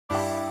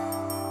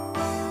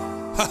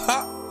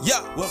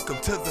Yeah. Welcome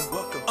to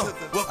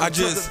the I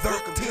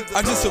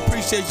just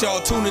appreciate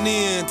y'all tuning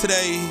in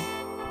today.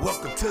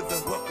 Welcome to the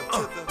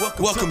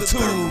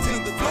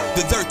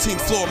the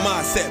 13th Floor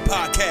Mindset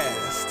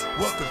Podcast.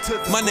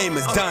 My name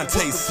is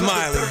Dante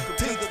Smiley,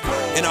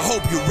 and I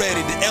hope you're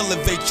ready to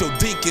elevate your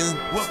thinking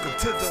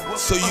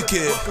so you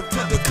can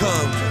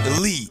become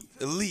elite.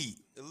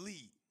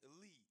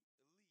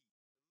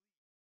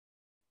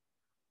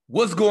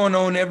 What's going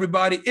on,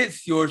 everybody?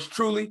 It's yours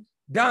truly,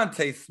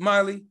 Dante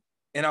Smiley,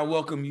 and I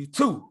welcome you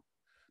to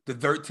the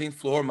 13th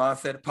Floor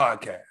Mindset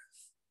Podcast.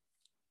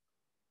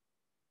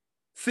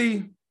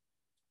 See,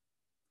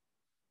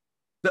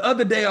 the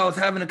other day I was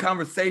having a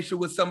conversation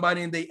with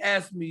somebody and they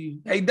asked me,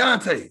 "Hey,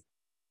 Dante,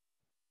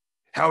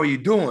 how are you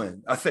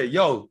doing?" I said,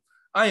 "Yo,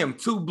 I am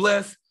too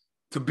blessed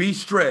to be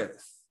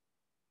stressed,"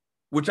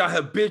 which I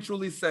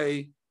habitually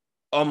say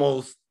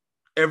almost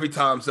every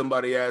time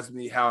somebody asks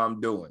me how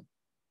I'm doing,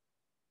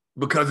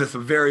 because it's a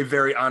very,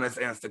 very honest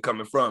answer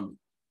coming from me.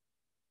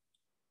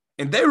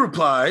 And they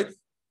replied,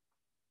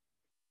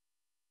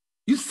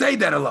 "You say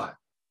that a lot.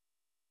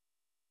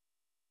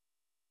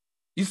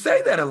 You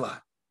say that a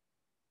lot.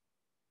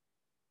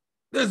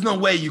 There's no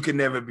way you can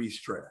never be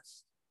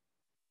stressed."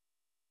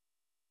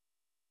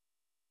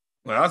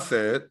 Well, I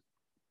said,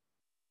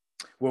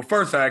 well,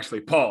 first I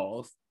actually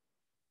paused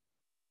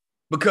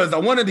because I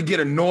wanted to get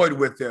annoyed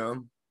with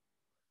them.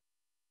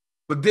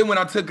 But then when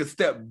I took a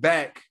step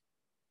back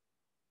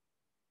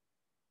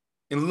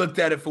and looked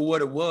at it for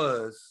what it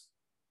was,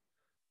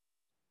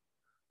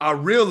 I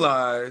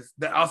realized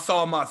that I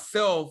saw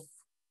myself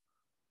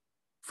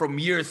from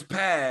years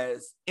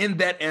past in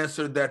that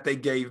answer that they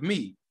gave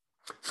me.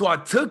 So I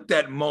took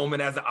that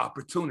moment as an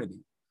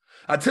opportunity.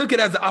 I took it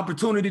as an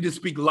opportunity to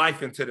speak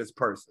life into this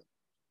person,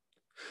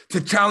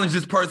 to challenge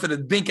this person to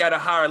think at a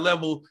higher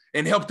level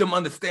and help them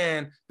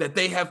understand that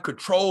they have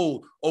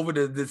control over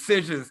the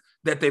decisions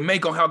that they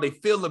make on how they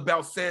feel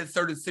about said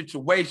certain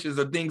situations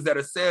or things that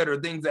are said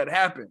or things that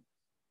happen.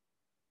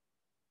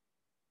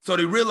 So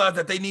they realize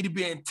that they need to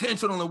be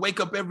intentional and wake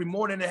up every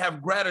morning and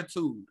have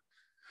gratitude.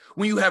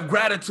 When you have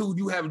gratitude,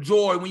 you have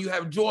joy. When you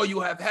have joy, you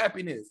have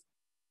happiness.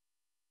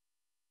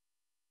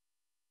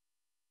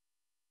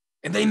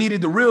 And they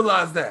needed to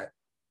realize that.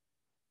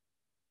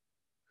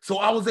 So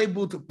I was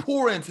able to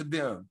pour into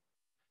them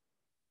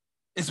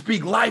and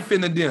speak life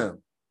into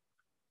them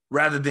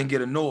rather than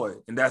get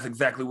annoyed. And that's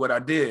exactly what I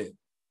did.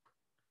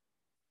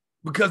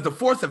 Because the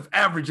force of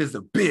average is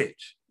a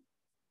bitch.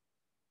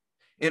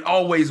 It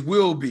always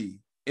will be.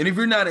 And if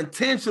you're not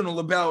intentional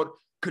about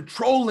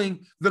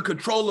controlling the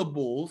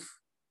controllables,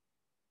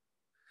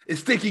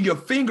 it's sticking your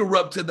finger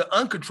up to the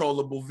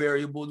uncontrollable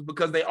variables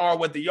because they are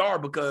what they are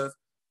because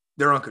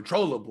they're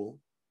uncontrollable,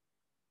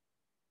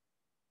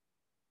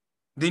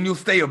 then you'll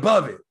stay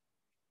above it.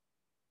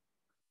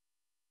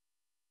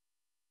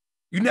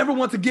 You never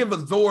want to give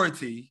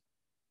authority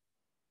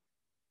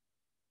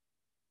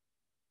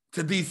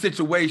to these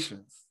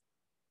situations.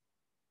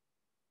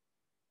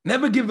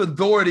 Never give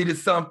authority to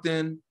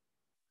something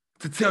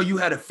to tell you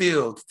how to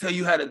feel, to tell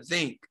you how to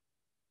think,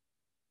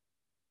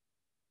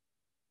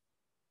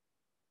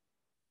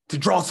 to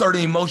draw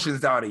certain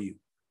emotions out of you.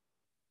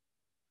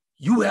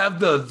 You have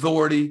the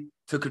authority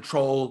to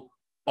control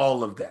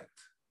all of that.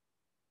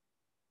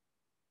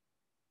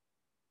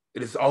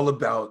 It is all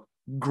about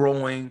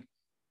growing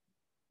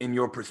in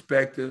your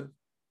perspective,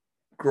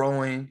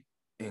 growing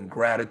in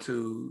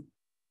gratitude.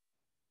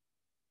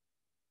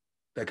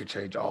 That could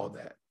change all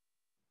that.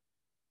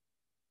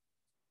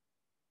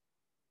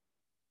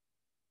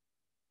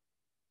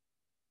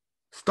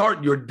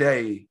 Start your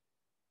day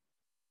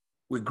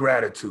with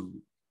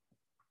gratitude.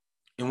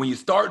 And when you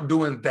start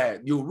doing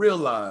that, you'll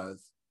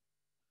realize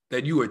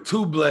that you are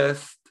too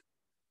blessed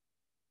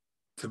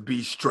to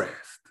be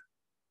stressed.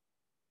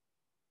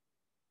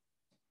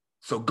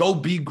 So go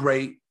be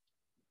great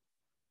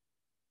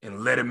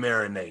and let it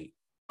marinate.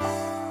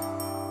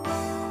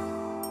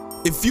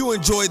 If you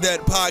enjoyed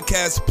that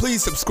podcast,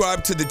 please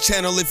subscribe to the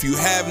channel if you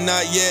have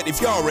not yet. If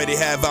you already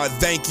have, I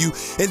thank you.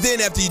 And then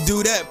after you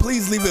do that,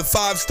 please leave a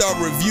 5-star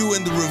review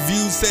in the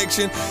review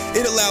section.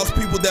 It allows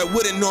people that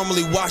wouldn't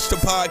normally watch the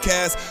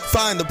podcast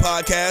find the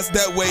podcast.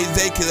 That way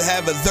they can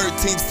have a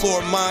 13th floor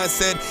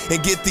mindset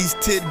and get these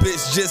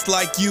tidbits just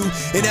like you.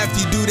 And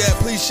after you do that,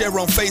 please share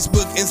on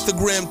Facebook,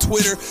 Instagram,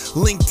 Twitter,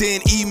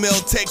 LinkedIn, email,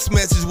 text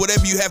message,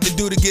 whatever you have to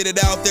do to get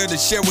it out there to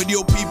share with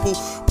your people.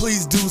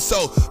 Please do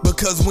so,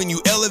 because when you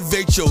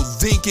elevate your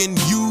thinking,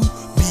 you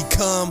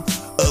become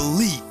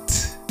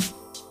elite.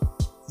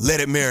 Let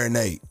it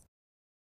marinate.